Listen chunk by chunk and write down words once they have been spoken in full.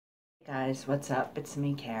Guys, what's up? It's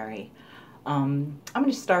me, Carrie. I'm going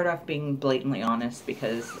to start off being blatantly honest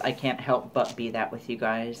because I can't help but be that with you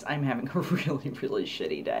guys. I'm having a really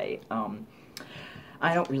shitty day.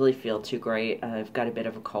 I don't really feel too great. I've got a bit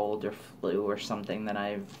of a cold or flu or something that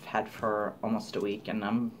I've had for almost a week, and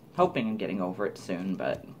I'm hoping I'm getting over it soon,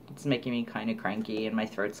 but it's making me kind of cranky and my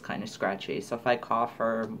throat's kind of scratchy. So if I cough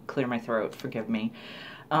or clear my throat, forgive me.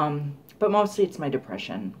 But mostly it's my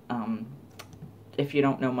depression. If you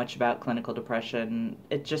don't know much about clinical depression,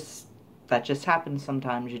 that just happens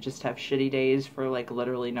sometimes. You just have shitty days for like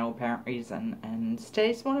literally no apparent reason, and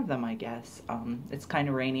today's one of them, I guess. It's kind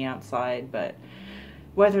of rainy outside, but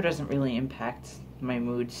weather doesn't really impact my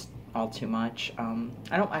moods all too much.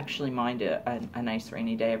 I don't actually mind a nice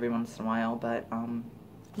rainy day every once in a while, but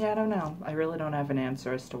yeah, I don't know. I really don't have an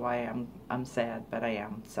answer as to why I'm sad, but I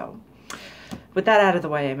am. So with that out of the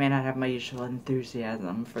way, I may not have my usual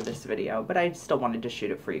enthusiasm for this video, but I still wanted to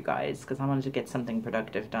shoot it for you guys because I wanted to get something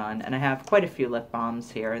productive done. And I have quite a few lip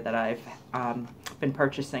balms here that I've been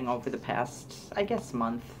purchasing over the past, I guess,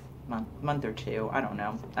 month or two. I don't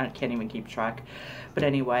know. I can't even keep track. But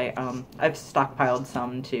anyway, I've stockpiled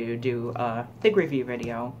some to do a big review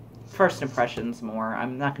video. First impressions more.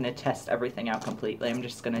 I'm not going to test everything out completely. I'm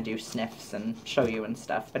just going to do sniffs and show you and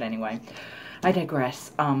stuff. But anyway, I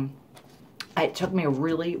digress. It took me a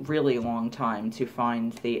really long time to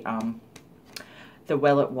find the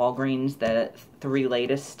Well at Walgreens, the three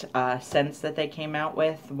latest scents that they came out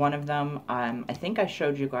with. One of them, I think I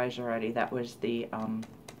showed you guys already. That was the,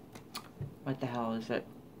 what the hell is it?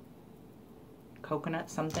 Coconut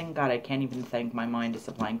something? God, I can't even think. My mind is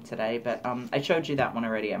a blank today. But I showed you that one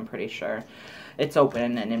already, I'm pretty sure. It's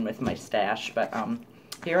open and in with my stash. But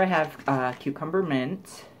here I have Cucumber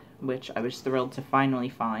Mint, which I was thrilled to finally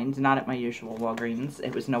find. Not at my usual Walgreens.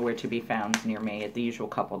 It was nowhere to be found near me at the usual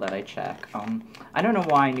couple that I check. I don't know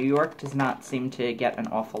why. New York does not seem to get an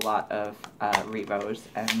awful lot of Revos,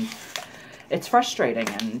 and it's frustrating.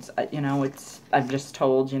 And, you know, I'm just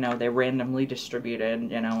told, you know, they're randomly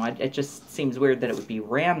distributed. You know, it just seems weird that it would be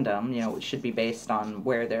random. You know, it should be based on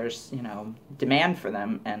where there's, you know, demand for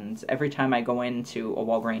them. And every time I go into a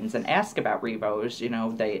Walgreens and ask about Revos, you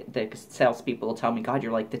know, the salespeople will tell me, God,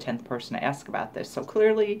 you're like the 10th person to ask about this. So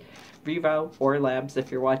clearly, Revo or Labs, if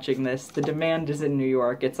you're watching this, the demand is in New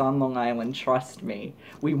York. It's on Long Island. Trust me.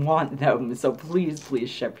 We want them. So please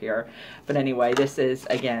ship here. But anyway, this is,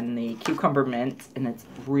 again, the Cucumber Mint, and it's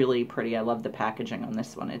really pretty. I love the packaging on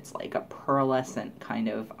this one. It's like a pearlescent kind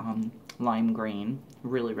of lime green.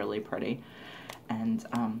 Really pretty. And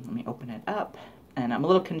let me open it up. And I'm a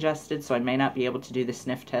little congested, so I may not be able to do the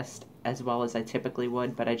sniff test as well as I typically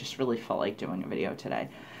would, but I just really felt like doing a video today.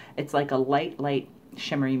 It's like a light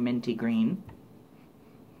shimmery minty green.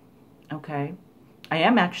 Okay. I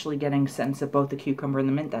am actually getting scents of both the cucumber and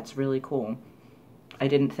the mint. That's really cool. I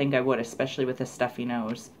didn't think I would, especially with a stuffy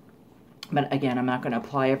nose. But again, I'm not going to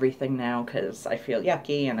apply everything now because I feel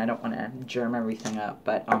yucky and I don't want to germ everything up.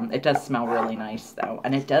 But it does smell really nice, though.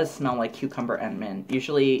 And it does smell like cucumber and mint.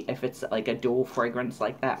 Usually, if it's like a dual fragrance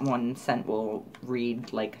like that, one scent will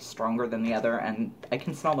read like stronger than the other. And I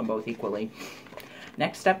can smell them both equally.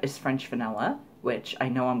 Next up is French Vanilla, which I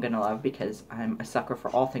know I'm going to love because I'm a sucker for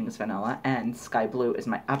all things vanilla, and Sky Blue is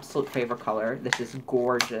my absolute favorite color. This is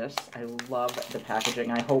gorgeous. I love the packaging.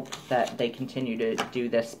 I hope that they continue to do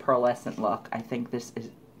this pearlescent look. I think this is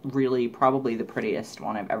really probably the prettiest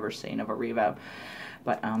one I've ever seen of a Revo.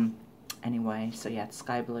 But anyway, so yeah, it's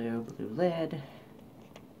Sky Blue, blue lid,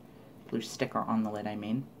 blue sticker on the lid, I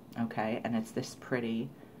mean. Okay, and it's this pretty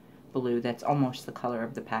blue that's almost the color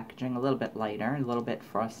of the packaging, a little bit lighter, a little bit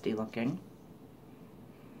frosty looking.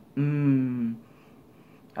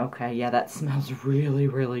 Okay, yeah, that smells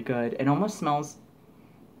really good. It almost smells,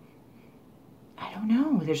 I don't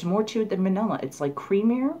know, there's more to it than vanilla. It's like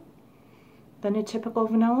creamier than a typical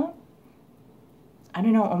vanilla. I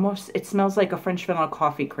don't know, almost, it smells like a French vanilla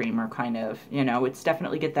coffee creamer, kind of, you know. It's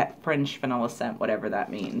definitely get that French vanilla scent, whatever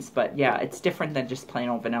that means. But yeah, it's different than just plain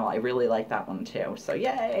old vanilla. I really like that one too, so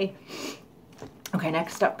yay! Okay,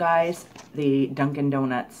 next up, guys, the Dunkin'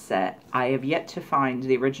 Donuts set. I have yet to find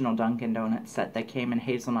the original Dunkin' Donuts set that came in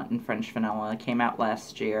hazelnut and French vanilla. It came out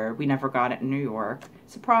last year. We never got it in New York.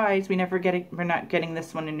 Surprise, we're not getting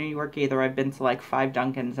this one in New York either. I've been to like 5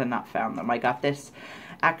 Dunkins and not found them. I got this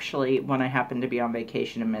actually when I happened to be on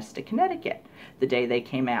vacation in Mystic, Connecticut, the day they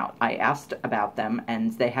came out. I asked about them,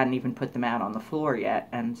 and they hadn't even put them out on the floor yet,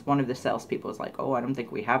 and one of the salespeople was like, oh, I don't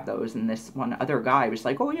think we have those, and this one other guy was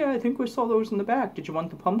like, oh yeah, I think we saw those in the back. Did you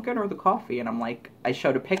want the pumpkin or the coffee? And I'm like, I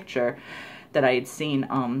showed a picture that I had seen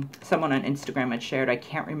someone on Instagram had shared. I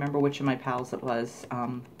can't remember which of my pals it was.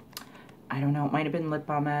 I don't know, it might have been Lip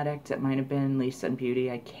Balm Addict, it might have been Lisa and Beauty,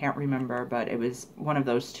 I can't remember, but it was one of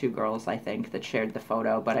those two girls, I think, that shared the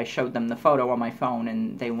photo, but I showed them the photo on my phone,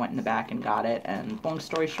 and they went in the back and got it, and long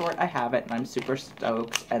story short, I have it, and I'm super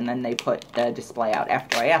stoked, and then they put the display out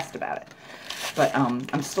after I asked about it. But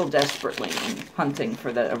I'm still desperately hunting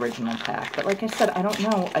for the original pack. But like I said, I don't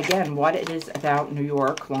know, again, what it is about New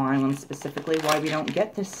York, Long Island specifically, why we don't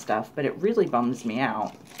get this stuff. But it really bums me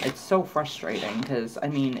out. It's so frustrating because, I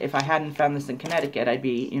mean, if I hadn't found this in Connecticut, I'd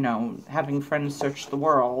be, you know, having friends search the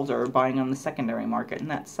world or buying on the secondary market,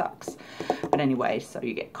 and that sucks. But anyway, so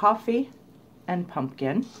you get coffee and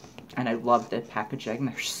pumpkin. And I love the packaging.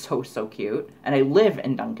 They're so, so cute. And I live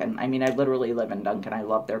in Dunkin. I mean, I literally live in Dunkin. I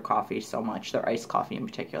love their coffee so much, their iced coffee in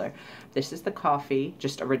particular. This is the coffee,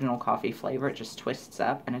 just original coffee flavor. It just twists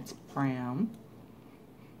up, and it's brown.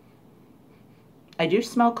 I do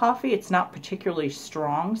smell coffee. It's not particularly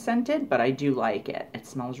strong scented, but I do like it. It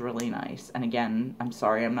smells really nice. And again, I'm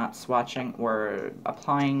sorry I'm not swatching or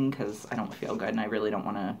applying because I don't feel good, and I really don't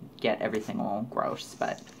want to get everything all gross.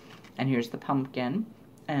 And here's the pumpkin.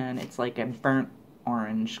 And it's like a burnt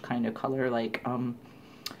orange kind of color, like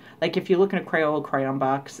if you look in a Crayola crayon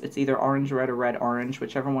box, it's either orange red or red orange,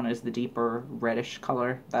 whichever one is the deeper reddish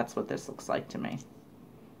color. That's what this looks like to me.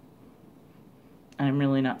 I'm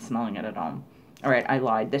really not smelling it at all. All right, I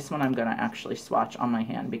lied. This one I'm going to actually swatch on my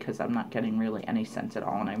hand because I'm not getting really any scent at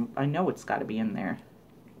all, and I know it's got to be in there.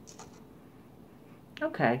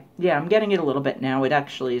 Okay, yeah, I'm getting it a little bit now. It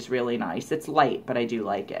actually is really nice. It's light, but I do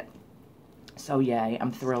like it. So yay,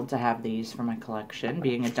 I'm thrilled to have these for my collection,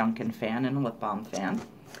 being a Dunkin fan and a lip balm fan.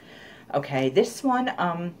 Okay, this one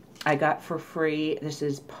I got for free. This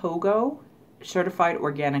is Pogo Certified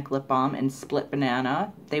Organic Lip Balm in Split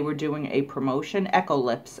Banana. They were doing a promotion, Echo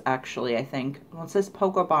Lips actually, I think. Well, it says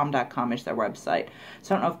PogoBalm.com is their website.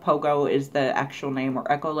 So I don't know if Pogo is the actual name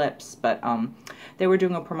or Echo Lips, but they were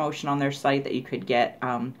doing a promotion on their site that you could get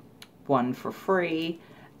one for free.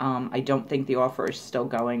 I don't think the offer is still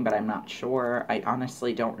going, but I'm not sure. I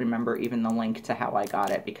honestly don't remember even the link to how I got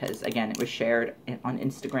it because, again, it was shared on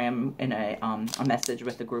Instagram in a message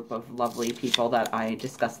with a group of lovely people that I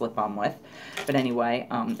discuss lip balm with. But anyway,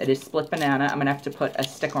 it is Split Banana. I'm going to have to put a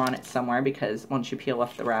sticker on it somewhere because once you peel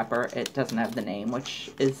off the wrapper, it doesn't have the name, which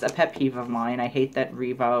is a pet peeve of mine. I hate that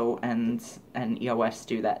Revo and EOS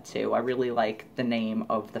do that too. I really like the name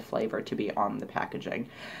of the flavor to be on the packaging.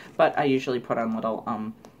 But I usually put on little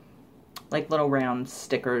little round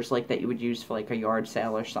stickers like that you would use for like a yard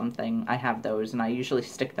sale or something. I have those, and I usually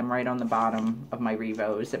stick them right on the bottom of my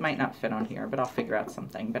Revos. It might not fit on here, but I'll figure out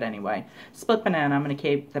something. But anyway, Split Banana. I'm going to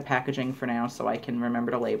keep the packaging for now so I can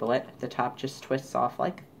remember to label it. The top just twists off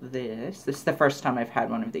like this. This is the first time I've had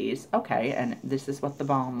one of these. Okay, and this is what the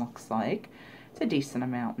balm looks like. It's a decent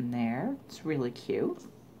amount in there. It's really cute.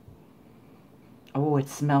 Oh, it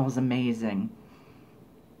smells amazing.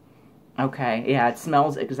 Okay, yeah, it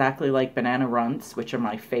smells exactly like banana runts, which are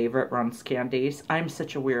my favorite runts candies. I'm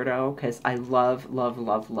such a weirdo because I love, love,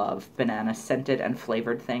 love, love banana scented and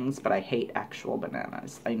flavored things, but I hate actual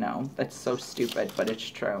bananas. I know, that's so stupid, but it's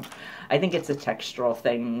true. I think it's a textural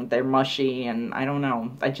thing. They're mushy, and I don't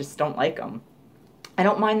know. I just don't like them. I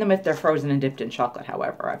don't mind them if they're frozen and dipped in chocolate,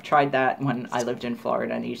 however. I've tried that when I lived in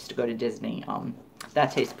Florida and I used to go to Disney.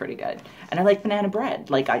 That tastes pretty good. And I like banana bread.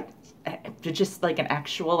 Just like an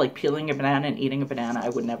actual, like peeling a banana and eating a banana, I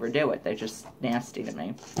would never do it. They're just nasty to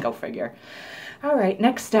me. Go figure. All right,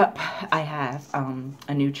 next up I have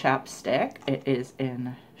a new chapstick. It is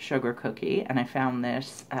in Sugar Cookie, and I found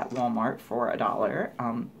this at Walmart for $1.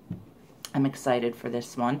 I'm excited for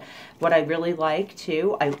this one. What I really like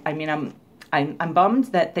too, I'm bummed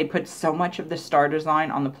that they put so much of the star design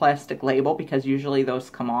on the plastic label because usually those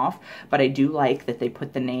come off, but I do like that they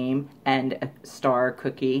put the name and a star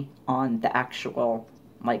cookie on the actual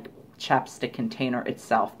like chapstick container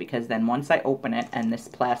itself, because then once I open it and this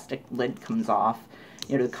plastic lid comes off,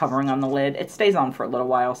 you know, the covering on the lid, it stays on for a little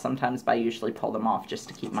while sometimes, but I usually pull them off just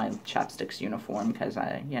to keep my chapsticks uniform because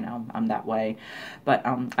I'm that way. But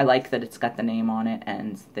I like that it's got the name on it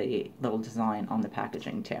and the little design on the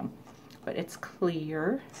packaging too. But it's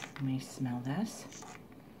clear. Let me smell this.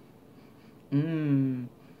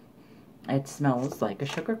 It smells like a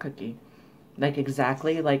sugar cookie. Like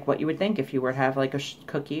exactly like what you would think if you were to have like a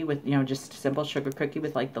cookie with, you know, just a simple sugar cookie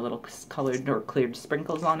with like the little colored or cleared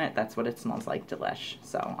sprinkles on it. That's what it smells like, delish.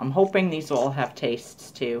 So I'm hoping these will all have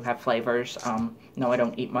tastes too, have flavors. No, I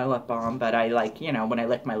don't eat my lip balm, but I like, you know, when I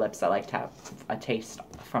lick my lips, I like to have a taste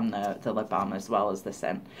from the lip balm as well as the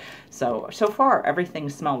scent. So far, everything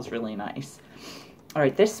smells really nice. All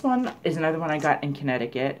right, this one is another one I got in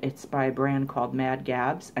Connecticut. It's by a brand called Mad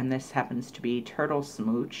Gabs, and this happens to be Turtle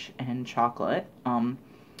Smooch and chocolate.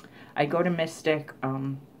 I go to Mystic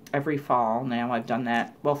every fall now. I've done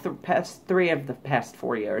that. Well, past 3 of the past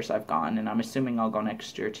 4 years I've gone, and I'm assuming I'll go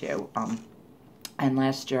next year too. And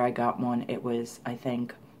last year I got one. It was, I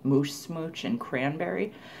think, Moose Smooch and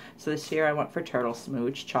cranberry. So this year I went for Turtle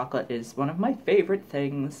Smooch. Chocolate is one of my favorite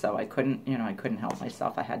things, so I couldn't, I couldn't help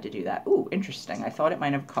myself. I had to do that. Ooh, interesting. I thought it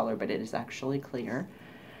might have color, but it is actually clear.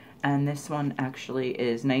 And this one actually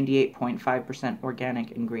is 98.5%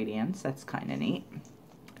 organic ingredients. That's kind of neat.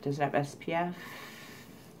 Does it have SPF?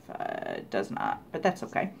 It does not, but that's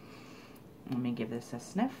okay. Let me give this a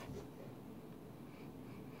sniff.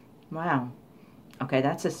 Wow. Okay,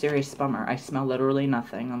 that's a serious bummer. I smell literally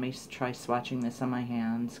nothing. Let me try swatching this on my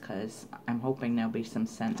hands, because I'm hoping there'll be some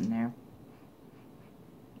scent in there.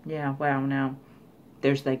 Yeah, wow, no.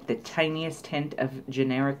 There's like the tiniest hint of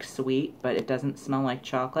generic sweet, but it doesn't smell like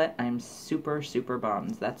chocolate. I'm super, super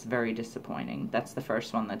bummed. That's very disappointing. That's the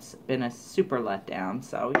first one that's been a super letdown,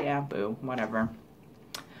 so yeah, boo, whatever.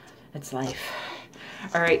 It's life.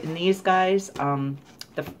 All right, and these guys,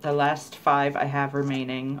 the last 5 I have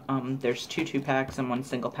remaining. There's 2 2-packs and 1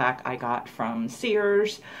 single pack I got from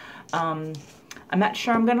Sears. I'm not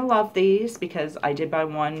sure I'm gonna love these because I did buy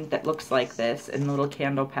one that looks like this in little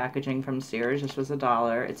candle packaging from Sears. This was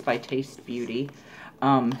 $1. It's by Taste Beauty.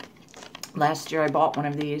 Last year I bought one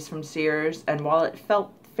of these from Sears, and while it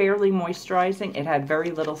felt fairly moisturizing, it had very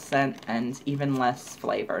little scent and even less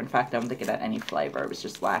flavor. In fact, I don't think it had any flavor. It was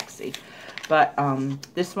just waxy. But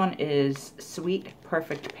this one is Sweet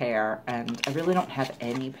Perfect Pear, and I really don't have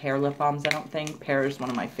any pear lip balms, I don't think. Pear is one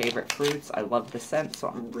of my favorite fruits. I love the scent, so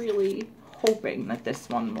I'm really hoping that this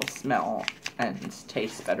one will smell and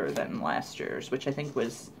taste better than last year's, which I think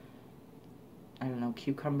was, I don't know,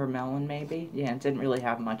 cucumber melon maybe? Yeah, it didn't really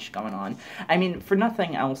have much going on. I mean, for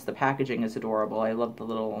nothing else, the packaging is adorable. I love the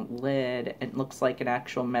little lid. It looks like an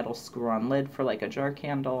actual metal screw-on lid for like a jar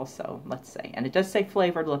candle, so let's see. And it does say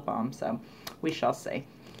flavored lip balm, so we shall see,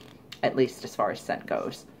 at least as far as scent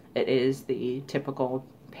goes. It is the typical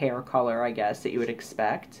pear color, I guess, that you would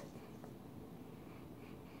expect.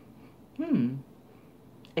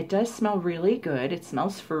 It does smell really good. It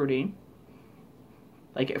smells fruity.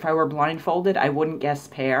 Like, if I were blindfolded, I wouldn't guess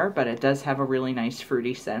pear, but it does have a really nice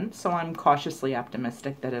fruity scent, so I'm cautiously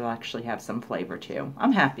optimistic that it'll actually have some flavor, too.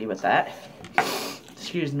 I'm happy with that.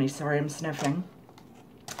 Excuse me, sorry, I'm sniffing.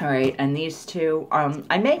 All right, and these 2,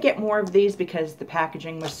 I may get more of these because the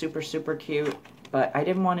packaging was super, super cute, but I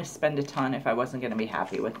didn't want to spend a ton if I wasn't going to be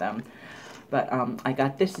happy with them. But I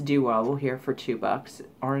got this duo here for $2,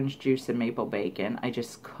 orange juice and maple bacon. I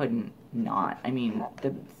just couldn't not. I mean,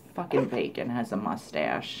 the fucking bacon has a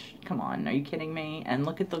mustache. Come on, are you kidding me? And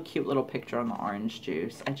look at the cute little picture on the orange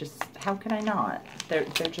juice. How can I not? They're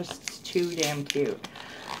just too damn cute.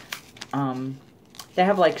 They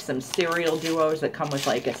have like some cereal duos that come with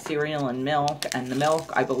like a cereal and milk, and the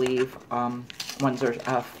milk, I believe, ones are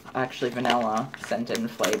actually vanilla scented and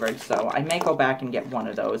flavored, so I may go back and get one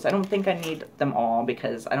of those. I don't think I need them all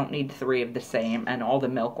because I don't need 3 of the same, and all the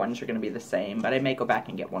milk ones are going to be the same, but I may go back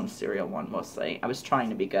and get one cereal one mostly. I was trying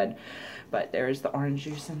to be good, but there's the orange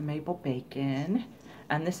juice and the maple bacon,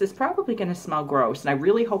 and this is probably going to smell gross, and I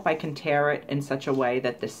really hope I can tear it in such a way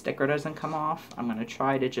that the sticker doesn't come off. I'm going to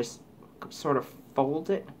try to just sort of fold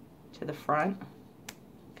it to the front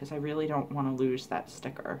because I really don't want to lose that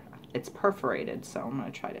sticker. It's perforated, so I'm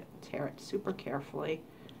going to try to tear it super carefully.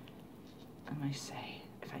 Let me see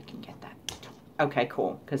if I can get that. Okay,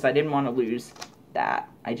 cool, because I didn't want to lose that.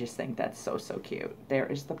 I just think that's so, so cute. There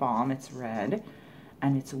is the balm. It's red,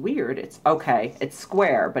 and it's weird. It's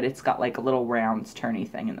square, but it's got like a little round turny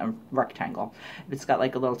thing in the rectangle. It's got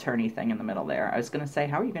like a little turny thing in the middle there. I was going to say,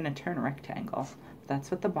 how are you going to turn a rectangle? That's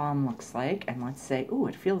what the balm looks like, and let's say, ooh,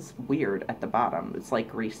 it feels weird at the bottom. It's like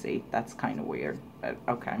greasy. That's kind of weird, but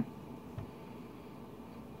okay.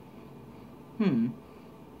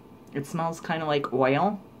 It smells kind of like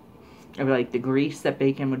oil, or like the grease that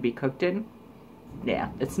bacon would be cooked in.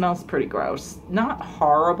 Yeah, it smells pretty gross. Not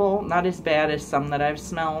horrible, not as bad as some that I've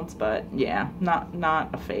smelled, but yeah,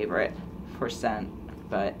 not a favorite for scent,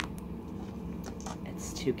 but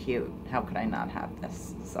it's too cute. How could I not have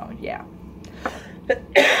this? So yeah.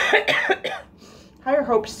 Higher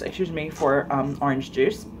hopes, excuse me, for orange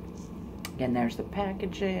juice. Again, there's the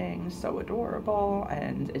packaging, so adorable,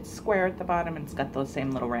 and it's square at the bottom, and it's got the same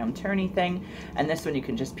little round turny thing, and this one you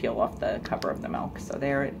can just peel off the cover of the milk. So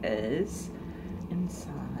there it is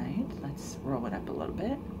inside. Let's roll it up a little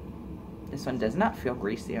bit. This one does not feel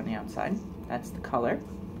greasy on the outside. That's the color.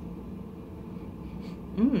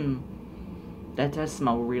 That does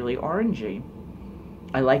smell really orangey.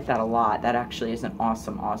 I like that a lot. That actually is an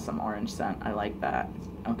awesome, awesome orange scent. I like that.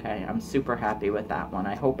 Okay, I'm super happy with that one.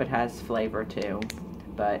 I hope it has flavor too,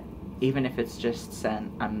 but even if it's just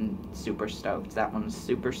scent, I'm super stoked. That one's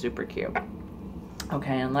super, super cute.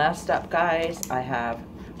 Okay, and last up, guys, I have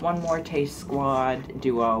one more Taste Squad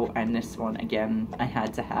Duo, and this one, again, I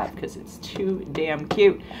had to have because it's too damn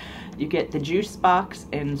cute. You get the juice box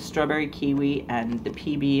in strawberry kiwi and the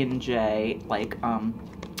PB&J,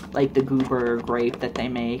 like the goober grape that they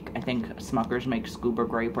make. I think Smucker's makes goober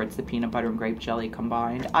grape, where it's the peanut butter and grape jelly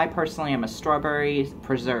combined. I personally am a strawberry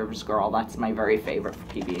preserves girl. That's my very favorite for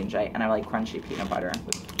PB&J, and I like crunchy peanut butter.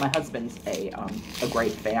 My husband's a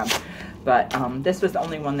grape fan, but this was the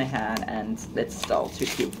only one they had, and it's still too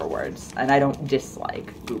cute for words. And I don't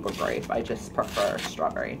dislike goober grape. I just prefer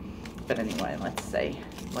strawberry. But anyway, let's see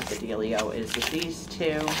what the dealio is with these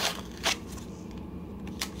two.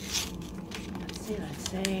 Let's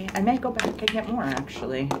see. I may go back and get more,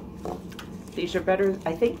 actually. These are better.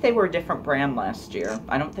 I think they were a different brand last year.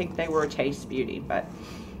 I don't think they were Taste Beauty, but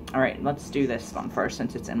all right, let's do this one first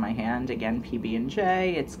since it's in my hand. Again,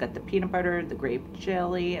 PB&J. It's got the peanut butter, the grape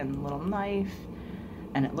jelly, and a little knife,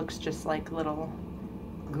 and it looks just like a little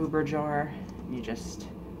goober jar. You just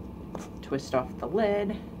twist off the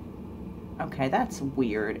lid. Okay, that's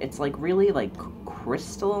weird. It's like really like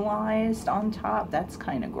crystallized on top. That's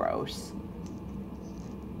kind of gross.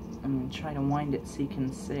 I'm gonna try to wind it so you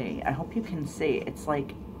can see. I hope you can see. It's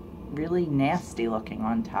like really nasty looking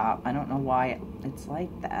on top. I don't know why it's like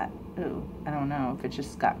that. Ooh, I don't know if it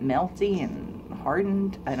just got melty and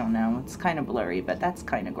hardened. I don't know. It's kind of blurry, but that's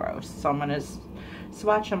kind of gross. So I'm gonna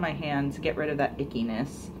swatch on my hand to get rid of that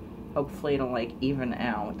ickiness. Hopefully it'll like even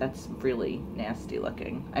out. That's really nasty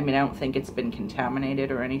looking. I mean, I don't think it's been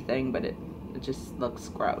contaminated or anything, but it just looks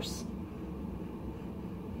gross.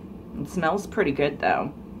 It smells pretty good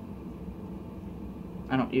though.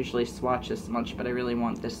 I don't usually swatch this much, but I really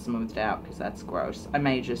want this smoothed out because that's gross. I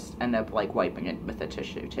may just end up like wiping it with a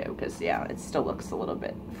tissue too, because yeah, it still looks a little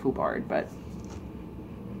bit foobard, but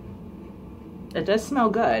it does smell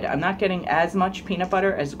good. I'm not getting as much peanut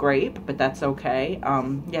butter as grape, but that's okay.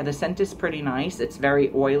 Yeah, the scent is pretty nice. It's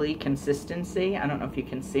very oily consistency. I don't know if you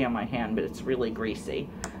can see on my hand, but it's really greasy,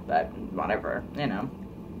 but whatever, you know.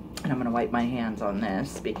 And I'm going to wipe my hands on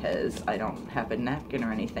this because I don't have a napkin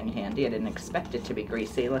or anything handy. I didn't expect it to be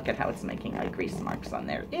greasy. Look at how it's making like grease marks on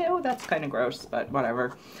there. Ew, that's kind of gross, but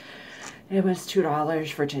whatever. It was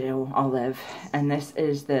 $2 for two. I'll live. And this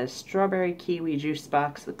is the strawberry kiwi juice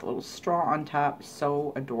box with a little straw on top.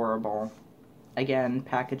 So adorable. Again,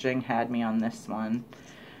 packaging had me on this one.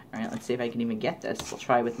 All right, let's see if I can even get this. We'll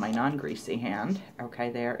try with my non-greasy hand.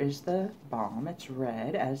 Okay, there is the balm. It's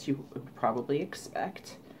red, as you would probably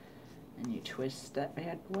expect. And you twist that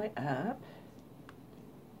bad boy up.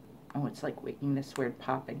 Oh, it's like making this weird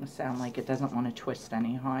popping sound, like it doesn't want to twist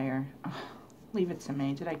any higher. Oh, leave it to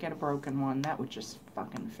me. Did I get a broken one? That would just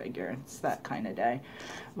fucking figure. It's that kind of day.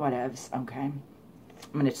 Whatevs. Okay. I'm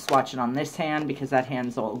going to swatch it on this hand because that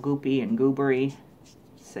hand's all goopy and goobery.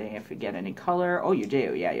 See if you get any color. Oh, you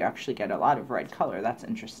do. Yeah, you actually get a lot of red color. That's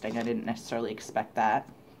interesting. I didn't necessarily expect that.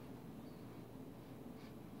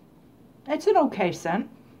 It's an okay scent.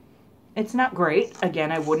 It's not great.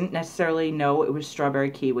 Again, I wouldn't necessarily know it was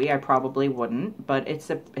strawberry kiwi. I probably wouldn't, but it's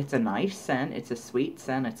a nice scent. It's a sweet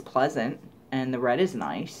scent. It's pleasant, and the red is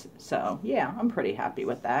nice. So, yeah, I'm pretty happy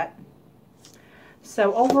with that.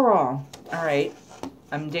 So, overall, all right,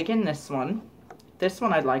 I'm digging this one. This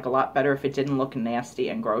one I'd like a lot better if it didn't look nasty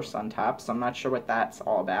and gross on top, so I'm not sure what that's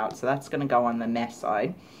all about. So that's going to go on the meh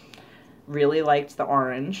side. Really liked the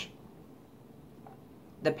orange.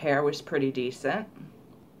 The pear was pretty decent.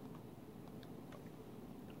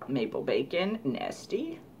 Maple bacon,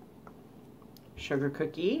 nasty. Sugar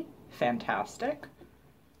cookie, fantastic.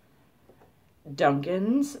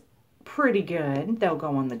 Dunkin's, pretty good. They'll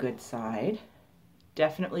go on the good side.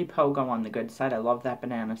 Definitely Pogo on the good side. I love that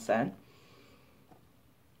banana scent.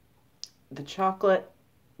 The chocolate,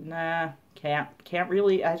 nah, can't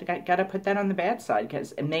really. I gotta put that on the bad side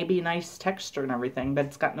because it may be nice texture and everything, but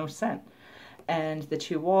it's got no scent. And the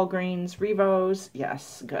two Walgreens Revos,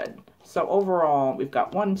 yes, good. So overall, we've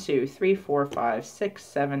got 1, 2, 3, 4, 5, 6,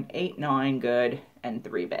 7, 8, 9 good, and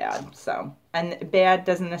 3 bad. So, and bad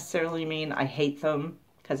doesn't necessarily mean I hate them,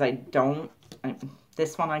 because I don't.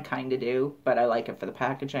 This one I kind of do, but I like it for the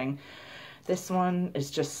packaging. This one is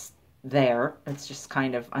just there. It's just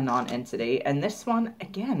kind of a non-entity. And this one,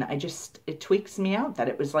 again, it tweaks me out that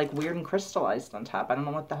it was like weird and crystallized on top. I don't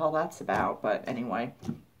know what the hell that's about, but anyway.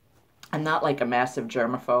 I'm not like a massive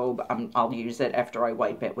germaphobe. I'll use it after I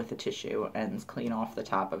wipe it with a tissue and clean off the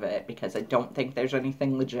top of it because I don't think there's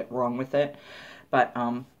anything legit wrong with it. But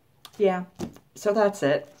yeah, so that's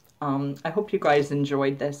it. I hope you guys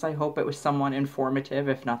enjoyed this. I hope it was somewhat informative,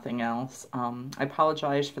 if nothing else. I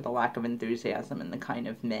apologize for the lack of enthusiasm and the kind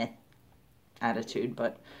of meh attitude,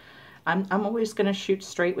 but I'm always going to shoot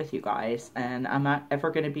straight with you guys, and I'm not ever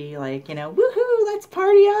going to be like, you know, woohoo, let's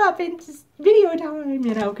party up, it's video time,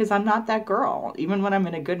 you know, because I'm not that girl. Even when I'm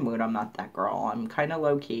in a good mood, I'm not that girl. I'm kind of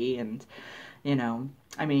low-key, and, you know,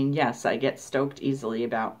 I mean, yes, I get stoked easily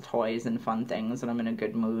about toys and fun things when I'm in a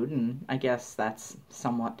good mood, and I guess that's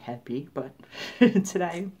somewhat peppy, but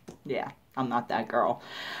today, yeah, I'm not that girl.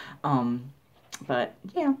 But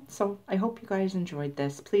yeah, so I hope you guys enjoyed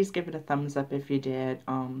this. Please give it a thumbs up if you did.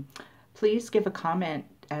 Please give a comment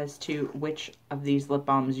as to which of these lip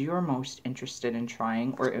balms you're most interested in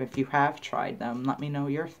trying, or if you have tried them, let me know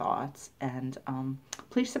your thoughts. And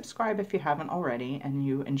please subscribe if you haven't already and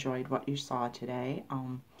you enjoyed what you saw today.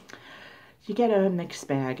 You get a mixed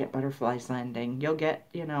bag at Butterfly's Landing. You'll get,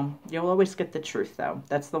 you know, you'll always get the truth though.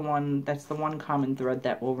 That's the one common thread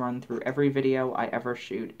that will run through every video I ever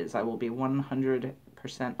shoot, is I will be 100%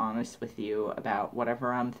 honest with you about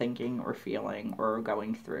whatever I'm thinking or feeling or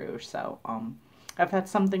going through. So, if that's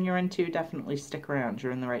something you're into, definitely stick around.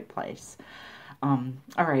 You're in the right place. All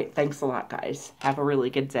right. Thanks a lot, guys. Have a really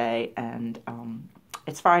good day. And,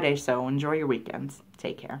 it's Friday, so enjoy your weekends.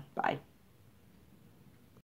 Take care. Bye.